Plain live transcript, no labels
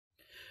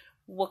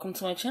Welcome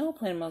to my channel,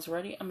 Plain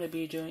Maserati. I'm going to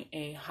be doing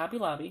a Hobby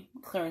Lobby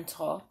clearance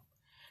haul.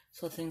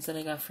 So things that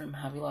I got from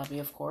Hobby Lobby,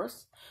 of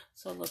course.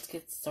 So let's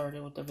get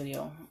started with the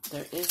video.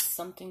 There is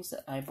some things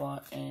that I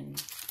bought and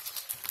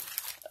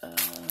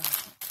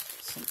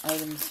some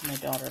items my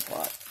daughter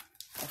bought.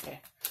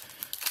 Okay.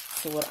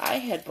 So what I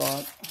had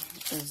bought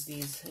is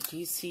these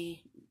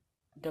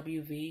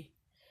DCWV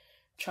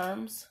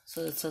charms.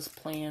 So it says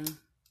plan,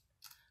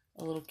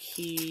 a little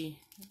key,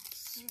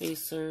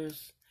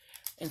 spacers,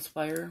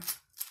 inspire,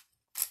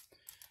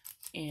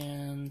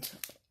 and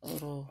a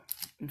little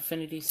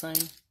infinity sign.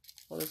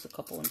 Well, there's a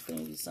couple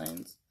infinity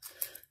signs.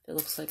 It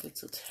looks like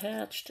it's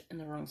attached in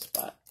the wrong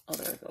spot. Oh,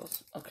 there it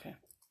goes. Okay.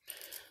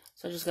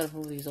 So I just gotta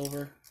move these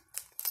over.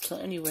 So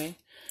anyway,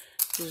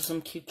 these are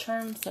some cute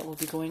charms that will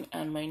be going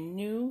on my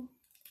new,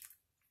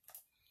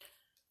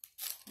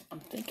 I'm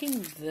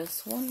thinking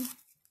this one,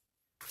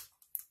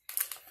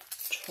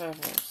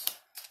 Travelers.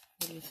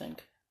 What do you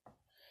think?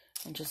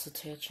 And just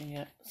attaching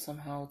it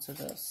somehow to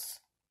this.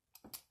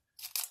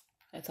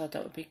 I thought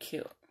that would be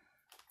cute.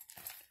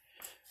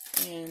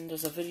 And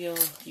there's a video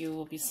you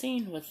will be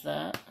seeing with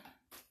that.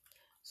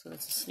 So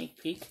that's a sneak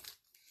peek.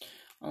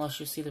 Unless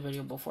you see the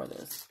video before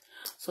this.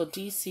 So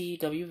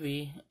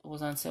DCWV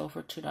was on sale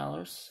for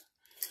 $2.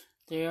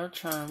 They are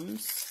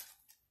charms.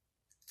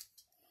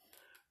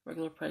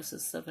 Regular price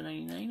is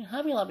 $7.99.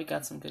 Hobby Lobby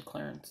got some good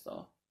clearance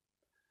though.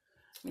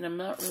 I mean, I'm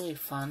not really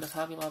fond of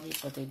Hobby Lobby,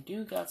 but they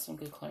do got some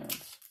good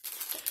clearance.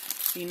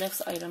 The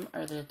next item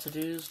are the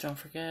to-dos, don't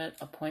forget,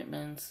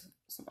 appointments,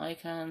 some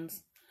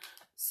icons,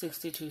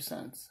 62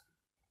 cents.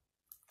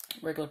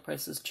 Regular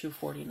price is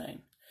 $2.49.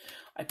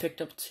 I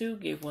picked up two,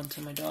 gave one to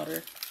my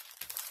daughter.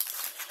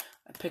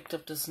 I picked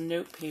up this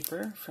note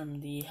paper from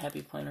the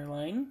Happy Planner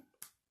line,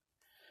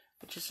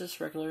 which is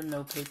just regular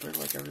note paper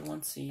like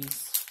everyone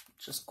sees.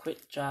 Just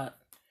quick jot.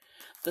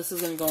 This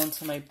is going to go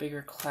into my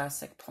bigger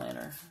classic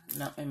planner,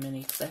 not my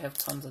mini, because I have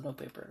tons of note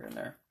paper in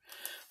there.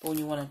 But when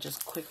you want to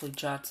just quickly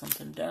jot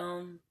something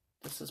down,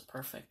 this is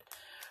perfect.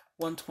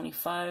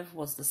 $125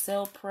 was the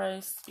sale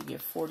price. You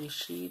get 40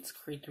 sheets,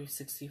 Create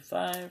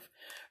 365,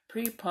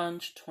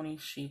 pre-punch, 20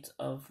 sheets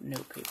of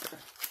note paper.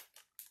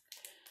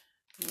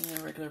 And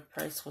the regular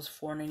price was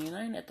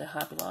 $4.99 at the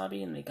Hobby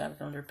Lobby, and they got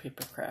it under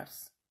Paper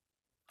Crafts.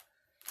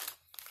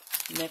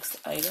 Next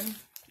item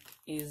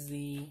is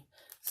the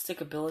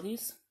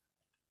Stickabilities.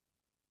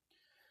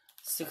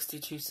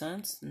 62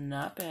 cents,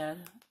 not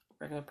bad.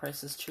 Regular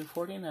price is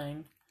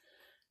 $2.49.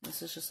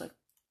 This is just like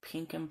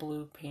pink and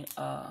blue paint,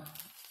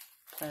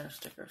 planner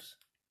stickers.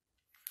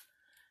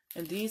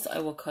 And these I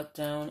will cut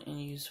down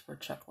and use for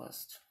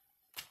checklist.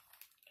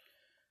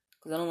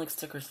 Because I don't like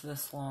stickers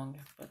this long,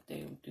 but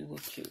they do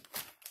look cute.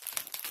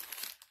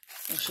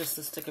 It's just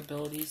the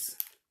Stickabilities.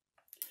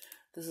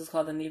 This is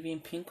called the Navy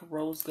and Pink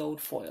Rose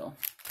Gold Foil.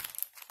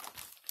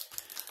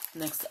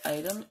 Next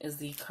item is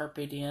the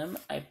Carpe Diem.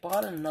 I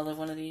bought another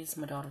one of these.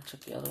 My daughter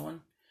took the other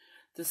one.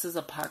 This is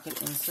a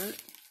pocket insert.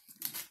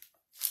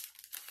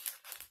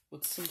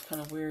 Which seems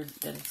kind of weird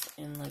that it's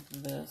in like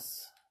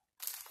this.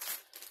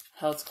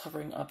 How it's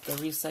covering up the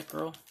Reset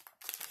Girl.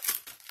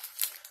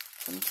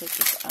 Let me take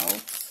this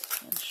out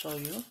and show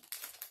you.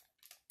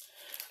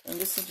 And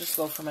this will just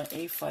go for my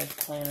A5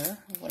 planner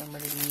when I'm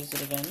ready to use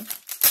it again.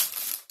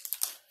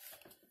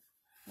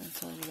 And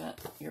so you got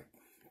your,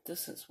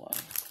 this is why.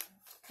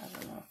 I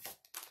don't know.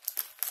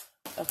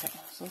 Okay,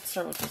 so let's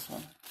start with this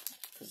one.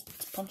 Because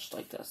it's punched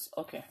like this.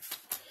 Okay.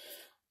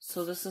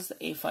 So this is the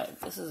A5.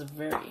 This is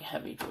very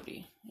heavy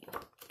duty. You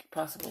can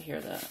possibly hear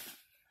that.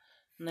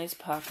 Nice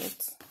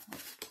pockets.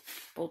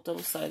 Both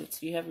double-sided.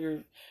 So you have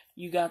your,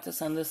 you got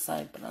this on this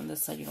side, but on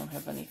this side you don't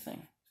have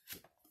anything.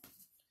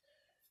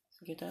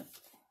 So get that?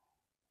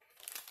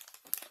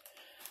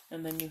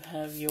 And then you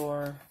have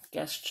your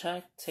guest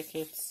check,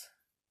 tickets.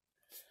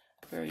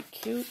 Very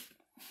cute.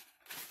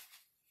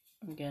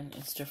 Again,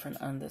 it's different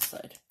on this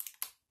side.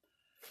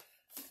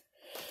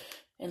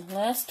 And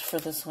last for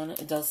this one,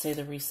 it does say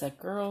the Reset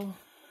Girl.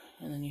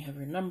 And then you have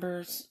your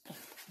numbers.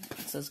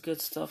 It says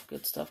good stuff,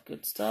 good stuff,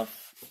 good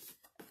stuff.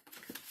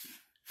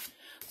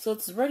 So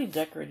it's already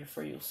decorated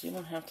for you, so you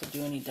don't have to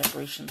do any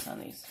decorations on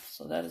these.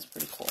 So that is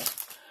pretty cool.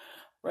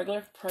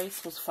 Regular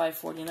price was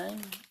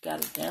 $5.49.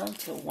 Got it down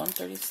to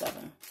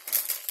 $1.37.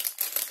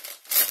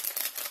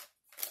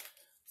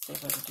 See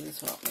if I can do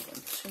this without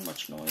making too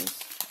much noise.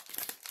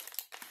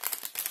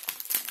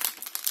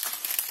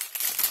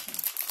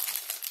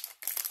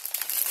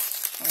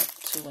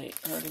 Too late.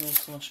 I already made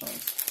so much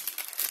noise.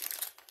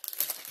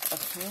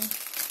 Okay.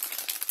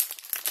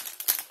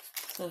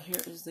 So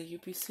here is the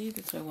UPC.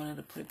 That's why I wanted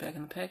to put it back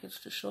in the package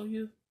to show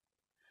you.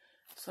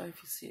 Sorry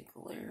if you see a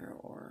glare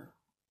or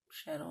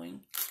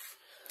shadowing.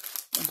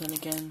 And then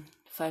again,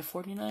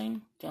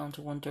 $5.49 down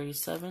to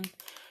 $1.37. It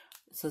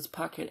says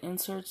pocket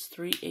inserts,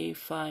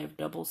 3A5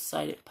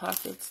 double-sided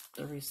pockets,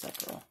 the Reset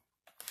Girl.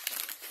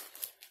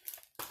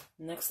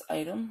 Next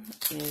item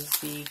is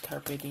the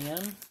Carpe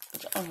Diem,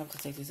 which I don't have to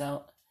take these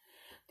out.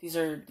 These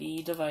are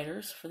the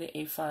dividers for the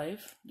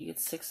A5. You get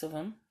 6 of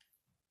them.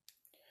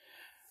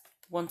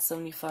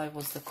 $175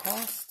 was the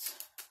cost.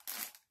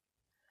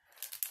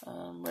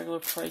 Regular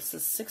price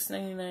is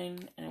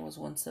 $6.99 and it was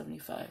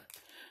 $1.75.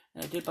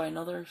 And I did buy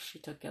another. She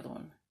took the other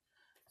one.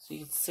 So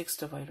you get 6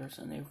 dividers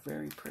and they're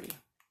very pretty.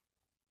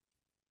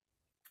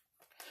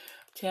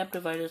 Tab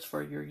dividers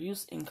for your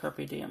use in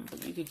Carpe Diem,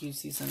 but you could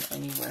use these in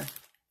anywhere.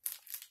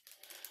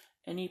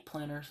 Any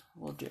planners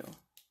will do.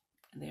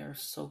 And they are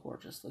so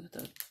gorgeous. Look at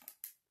that.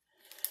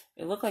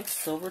 It looked like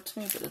silver to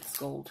me, but it's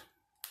gold.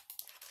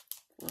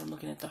 When I'm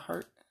looking at the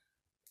heart.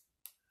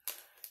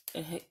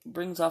 It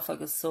brings off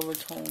like a silver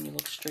tone when you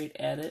look straight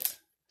at it.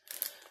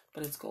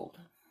 But it's gold.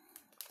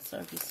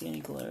 Sorry if you see any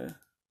glare.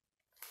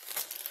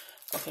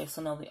 Okay,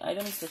 so now the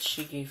items that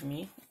she gave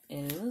me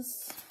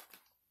is...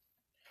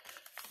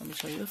 Let me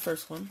show you the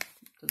first one,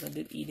 because I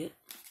did eat it.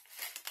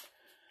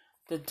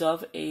 The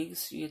Dove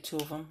eggs, you get 2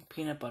 of them,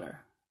 peanut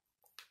butter.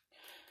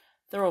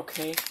 They're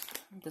okay.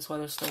 That's why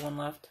there's still one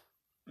left.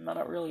 I'm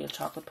not really a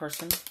chocolate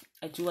person.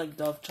 I do like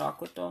Dove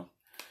chocolate though.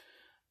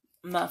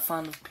 I'm not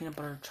fond of peanut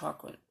butter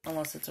chocolate,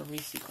 unless it's a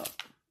Reese cup.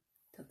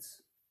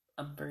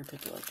 I'm very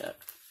picky like that.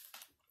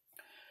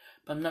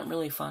 But I'm not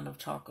really fond of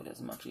chocolate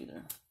as much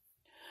either.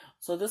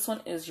 So this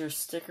one is your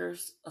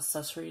stickers,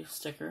 accessory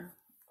sticker.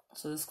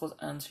 So this goes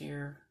onto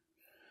your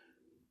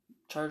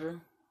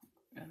charger.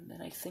 And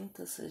then I think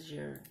this is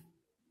your...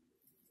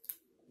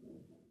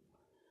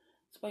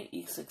 It's by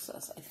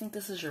E-Success. I think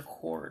this is your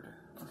cord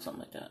or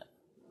something like that.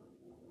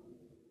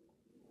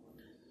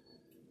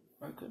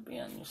 Or it could be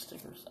on your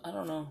stickers. I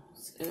don't know.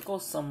 It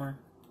goes somewhere.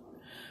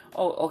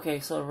 Oh, okay.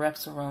 So it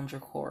wraps around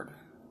your cord.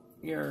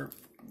 Your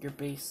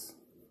base.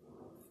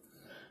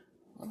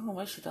 I don't know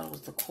why she thought it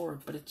was the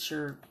cord, but it's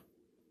your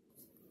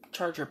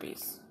charger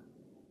base.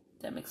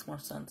 That makes more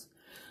sense.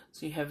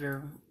 So you have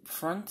your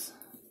front,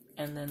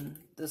 and then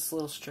this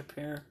little strip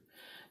here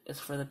is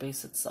for the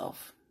base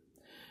itself.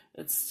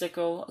 It's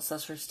Sticko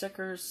accessory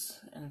stickers,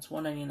 and it's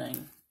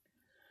 $1.99.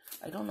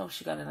 I don't know if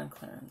she got it on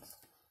clearance,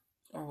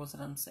 or was it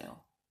on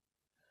sale.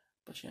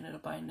 But she ended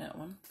up buying that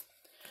one.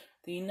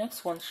 The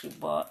next one she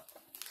bought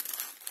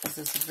is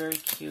this very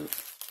cute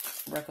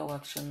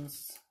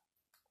Recollections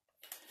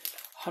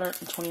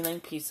 129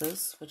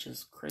 pieces, which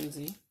is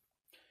crazy.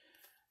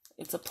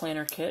 It's a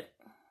planner kit.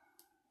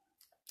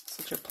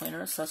 Such your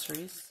planner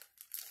accessories.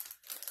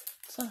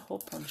 It's not a hole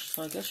punch,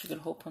 so I guess you could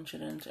hole punch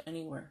it into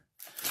anywhere.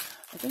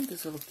 I think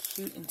this will look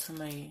cute into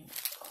my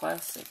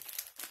classic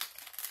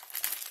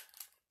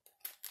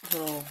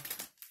little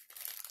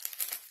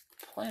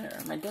planner,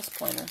 my desk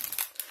planner.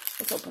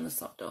 Let's open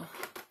this up though.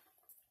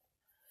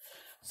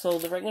 So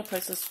the regular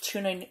price is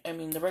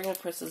the regular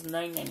price is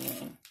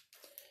 $9.99,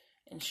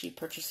 and she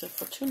purchased it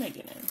for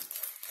 $2.99.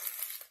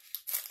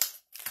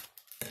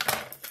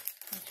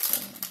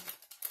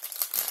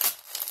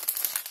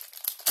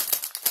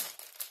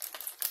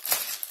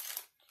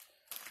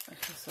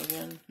 Okay, so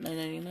again,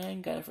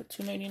 $9.99. Got it for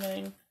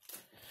 $2.99.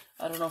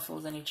 I don't know if it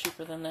was any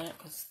cheaper than that,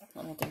 because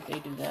I don't think they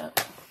do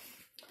that.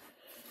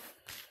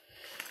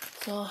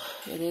 So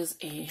it is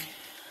a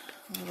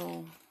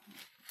little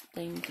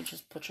thing you can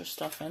just put your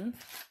stuff in.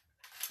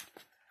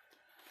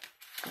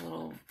 A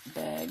little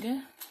bag.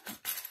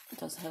 It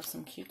does have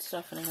some cute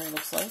stuff in here, it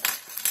looks like.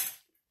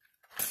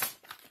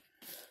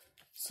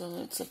 So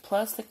it's a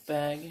plastic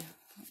bag.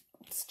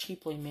 It's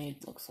cheaply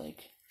made, looks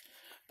like.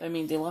 But I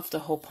mean, they left the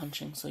hole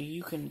punching, so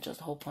you can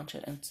just hole punch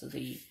it into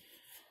the,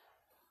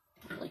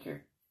 like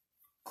your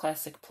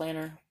classic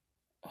planner,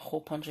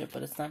 hole punch it,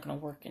 but it's not going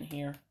to work in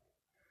here.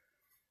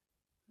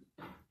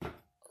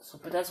 So,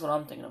 but that's what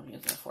I'm thinking of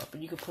using it for.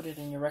 But you could put it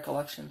in your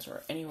Recollections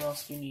or anywhere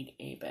else you need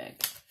a bag.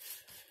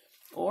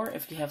 Or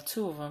if you have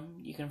 2 of them,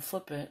 you can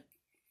flip it,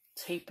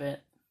 tape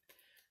it,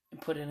 and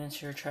put it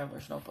into your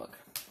traveler's notebook.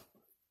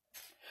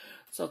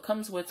 So it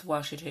comes with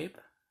washi tape.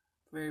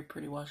 Very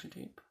pretty washi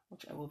tape,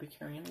 which I will be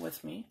carrying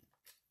with me.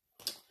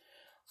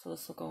 So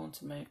this will go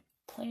into my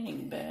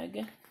planning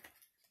bag.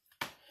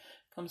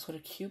 Comes with a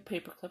cute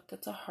paper clip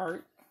that's a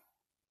heart.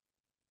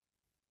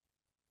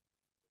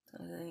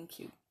 That's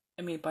cute.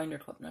 I mean binder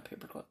clip, not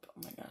paper clip.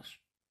 Oh my gosh.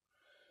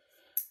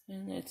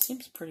 And it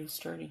seems pretty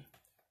sturdy.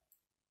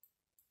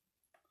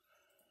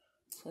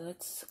 So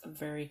that's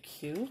very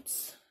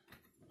cute.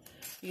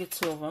 You get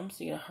 2 of them,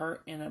 so you get a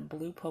heart and a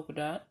blue polka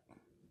dot.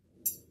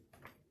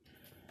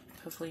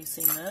 Hopefully you've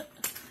seen that.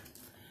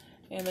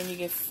 And then you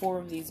get 4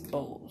 of these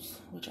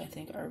bows, which I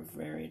think are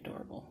very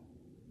adorable.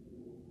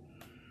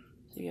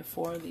 So you get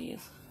 4 of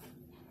these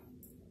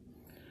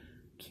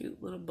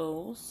cute little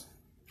bows.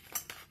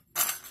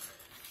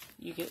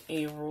 You get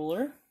a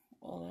ruler.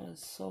 Oh, that is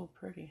so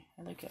pretty.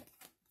 I like it.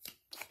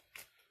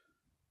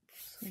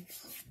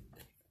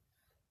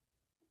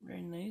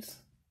 Very nice.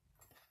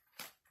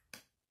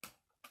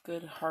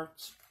 Good heart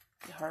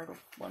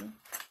one.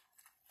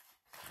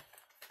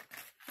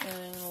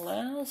 And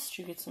last,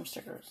 you get some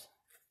stickers.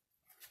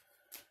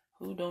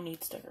 Who don't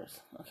need stickers?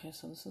 Okay,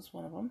 so this is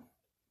one of them.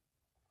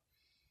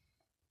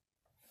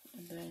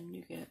 And then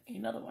you get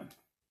another one.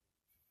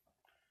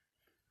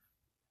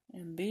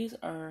 And these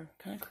are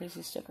kind of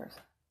crazy stickers.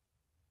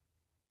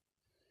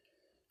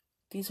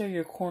 These are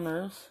your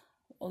corners.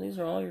 Oh, these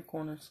are all your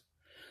corners.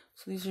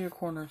 So these are your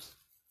corners.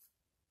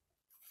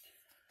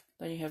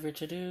 Then you have your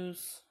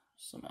to-dos,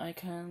 some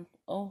icons.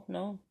 Oh,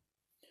 no.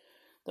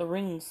 The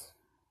rings.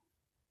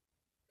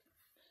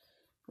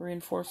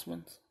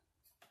 Reinforcements.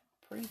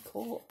 Pretty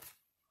cool.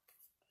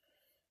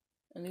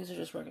 And these are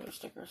just regular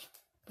stickers.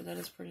 But that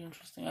is pretty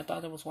interesting. I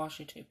thought it was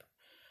washi tape,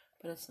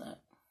 but it's not.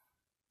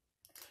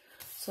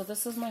 So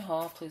this is my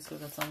haul. Please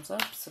give it a thumbs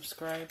up,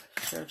 subscribe,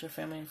 share with your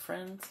family and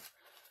friends.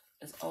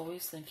 As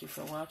always, thank you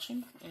for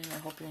watching, and I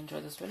hope you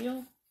enjoyed this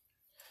video.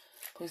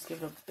 Please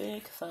give it a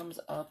big thumbs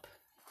up.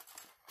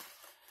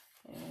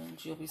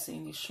 And you'll be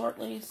seeing these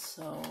shortly,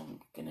 so I'm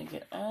going to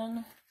get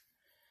on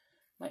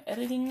my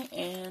editing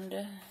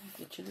and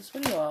get you this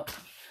video out.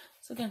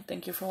 So again,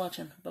 thank you for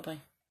watching.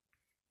 Bye-bye.